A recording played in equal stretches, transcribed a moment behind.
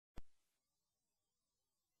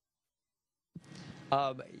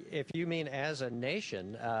If you mean as a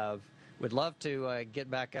nation, would love to get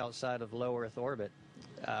back outside of low Earth orbit.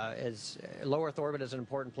 As low Earth orbit is an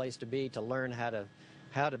important place to be to learn how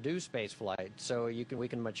to do space flight. So we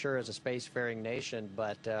can mature as a spacefaring nation.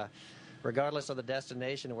 But regardless of the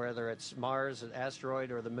destination, whether it's Mars, an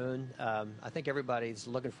asteroid, or the moon, I think everybody's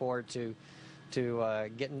looking forward to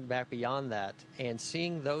getting back beyond that and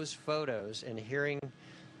seeing those photos and hearing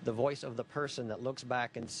the voice of the person that looks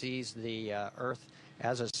back and sees the Earth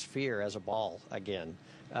as a sphere, as a ball again.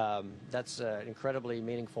 That's an incredibly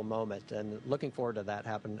meaningful moment, and looking forward to that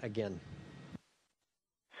happen again.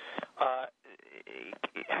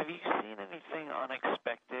 Have you seen anything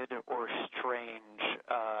unexpected or strange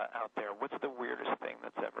out there? What's the weirdest thing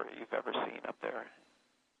you've ever seen up there?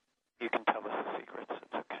 You can tell us the secrets.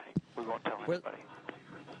 It's okay. We won't tell anybody.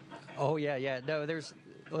 Oh yeah. No, there's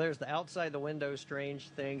the outside the window strange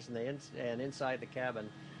things, and inside the cabin.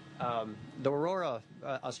 The aurora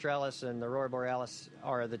australis and the aurora borealis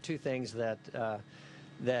are the two things that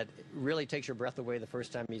really takes your breath away the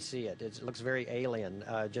first time you see it. It looks very alien,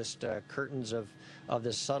 just curtains of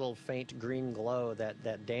this subtle, faint green glow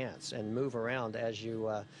that dance and move around as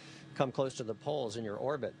you come close to the poles in your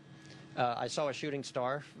orbit. I saw a shooting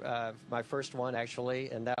star, my first one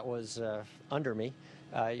actually, and that was under me.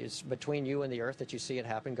 It's between you and the Earth that you see it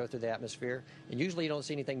happen, go through the atmosphere. And usually you don't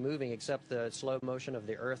see anything moving except the slow motion of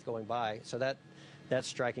the Earth going by. So that's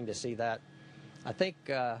striking to see that. I think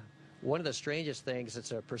one of the strangest things,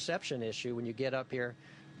 it's a perception issue when you get up here.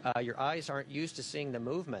 Your eyes aren't used to seeing the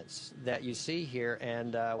movements that you see here.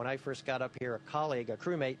 And when I first got up here, a colleague, a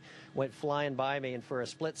crewmate, went flying by me, and for a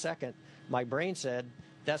split second, my brain said,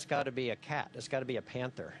 that's got to be a cat. It's got to be a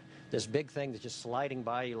panther. This big thing that's just sliding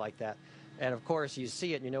by you like that. And, of course, you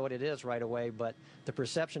see it and you know what it is right away, but the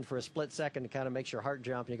perception for a split second kind of makes your heart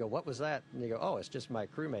jump, and you go, what was that? And you go, oh, it's just my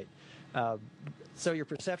crewmate. So your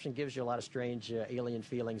perception gives you a lot of strange alien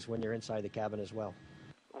feelings when you're inside the cabin as well.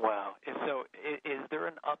 Wow. So is there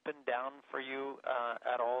an up and down for you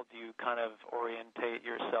at all? Do you kind of orientate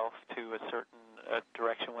yourself to a certain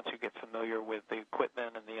direction once you get familiar with the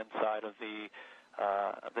equipment and the inside of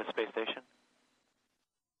the space station?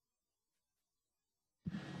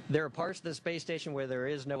 There are parts of the space station where there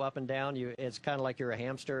is no up and down. It's kind of like you're a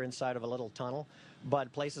hamster inside of a little tunnel.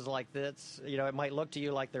 But places like this, it might look to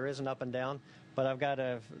you like there is an up and down, but I've got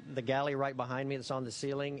the galley right behind me that's on the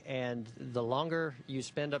ceiling, and the longer you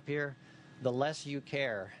spend up here, the less you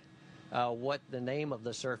care what the name of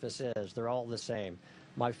the surface is. They're all the same.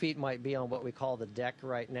 My feet might be on what we call the deck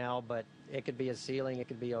right now, but it could be a ceiling, it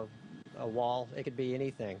could be a wall, it could be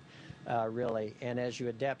anything. Really, and as you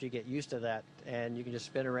adapt, you get used to that, and you can just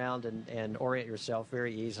spin around and orient yourself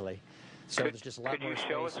very easily. So there's just a lot more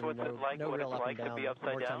space and no real up and down.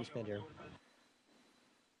 The more time you spend here.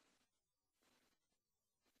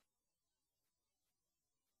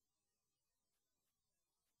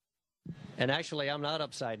 And actually, I'm not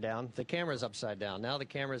upside down. The camera's upside down. Now the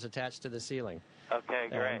camera's attached to the ceiling. Okay,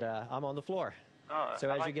 great. And I'm on the floor. Oh, so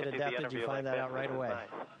as you get adapted, you find that out right away. Nice.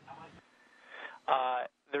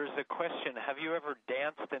 There's a question. Have you ever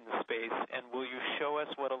danced in space, and will you show us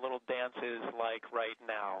what a little dance is like right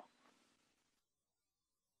now?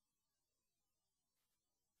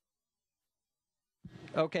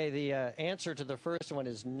 Okay, the answer to the first one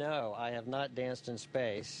is no. I have not danced in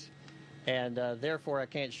space, and therefore I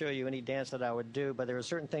can't show you any dance that I would do, but there are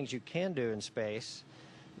certain things you can do in space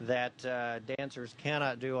that dancers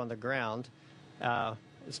cannot do on the ground.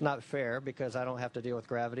 It's not fair because I don't have to deal with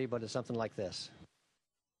gravity, but it's something like this.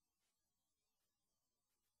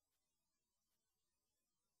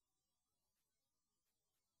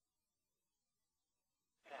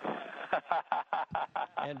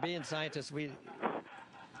 And being scientists,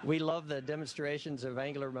 we love the demonstrations of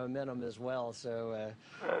angular momentum as well, so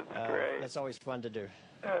that's great. That's always fun to do.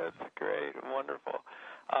 That's great, wonderful.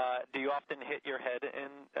 Do you often hit your head in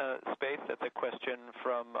space? That's a question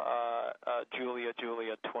from Julia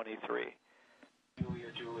 23.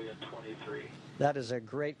 Julia 23. That is a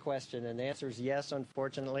great question, and the answer is yes,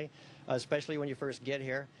 unfortunately, especially when you first get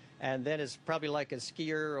here. And then it's probably like a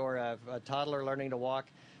skier or a toddler learning to walk.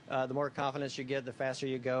 The more confidence you get, the faster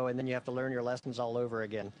you go, and then you have to learn your lessons all over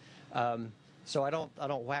again. So I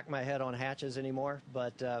don't whack my head on hatches anymore,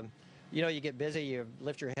 but you get busy, you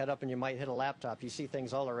lift your head up, and you might hit a laptop. You see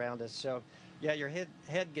things all around us. So yeah, your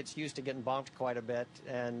head gets used to getting bonked quite a bit,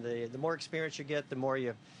 and the more experience you get, the more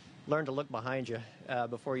you learn to look behind you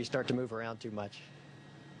before you start to move around too much.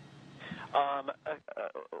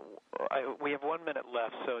 We have 1 minute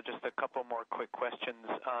left, so just a couple more quick questions.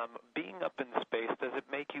 Being up in space, does it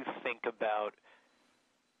make you think about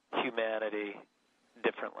humanity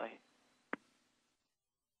differently?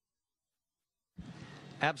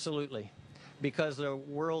 Absolutely, because the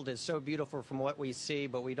world is so beautiful from what we see,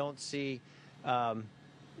 but we don't see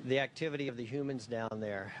the activity of the humans down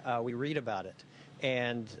there. We read about it,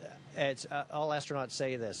 and it's all astronauts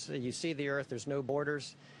say this. You see the Earth, there's no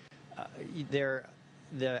borders.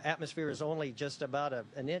 The atmosphere is only just about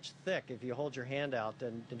an inch thick if you hold your hand out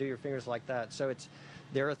and do your fingers like that. So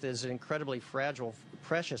the Earth is an incredibly fragile,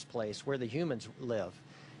 precious place where the humans live.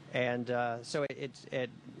 And so it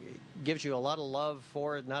gives you a lot of love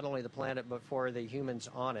for not only the planet, but for the humans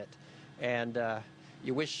on it. And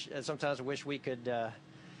sometimes I wish we could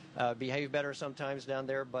behave better sometimes down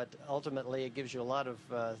there, but ultimately it gives you a lot of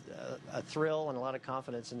a thrill and a lot of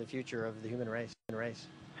confidence in the future of the human race.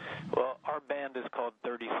 Well, our band is called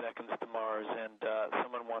 30 Seconds to Mars, and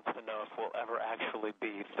someone wants to know if we'll ever actually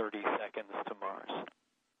be 30 seconds to Mars.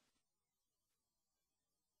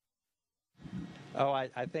 Oh,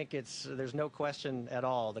 I think there's no question at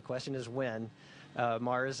all. The question is when.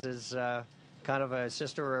 Mars is kind of a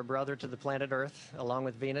sister or a brother to the planet Earth, along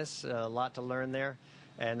with Venus. A lot to learn there,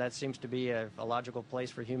 and that seems to be a logical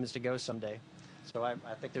place for humans to go someday. So I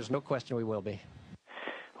think there's no question we will be.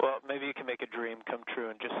 Well, maybe you can make a dream come true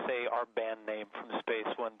and just say our band name from space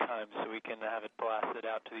one time so we can have it blasted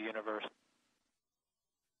out to the universe.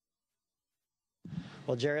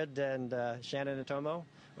 Well, Jared and Shannon and Tomo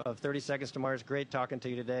of 30 Seconds to Mars, great talking to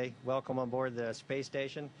you today. Welcome on board the space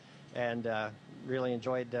station, and really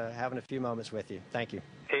enjoyed having a few moments with you. Thank you.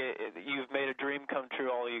 You've made a dream come true,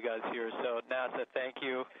 all you guys here. So NASA, thank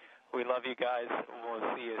you. We love you guys.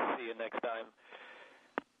 We'll see you next time.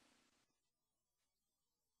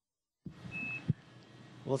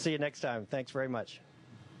 We'll see you next time. Thanks very much.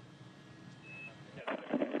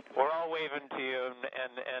 We're all waving to you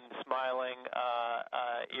and smiling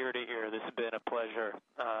ear to ear. This has been a pleasure,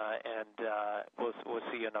 and we'll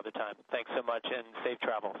see you another time. Thanks so much, and safe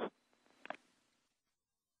travels.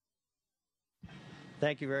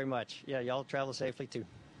 Thank you very much. Yeah, y'all travel safely too.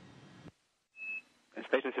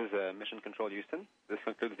 Space, this is Mission Control Houston. This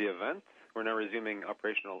concludes the event. We're now resuming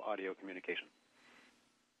operational audio communication.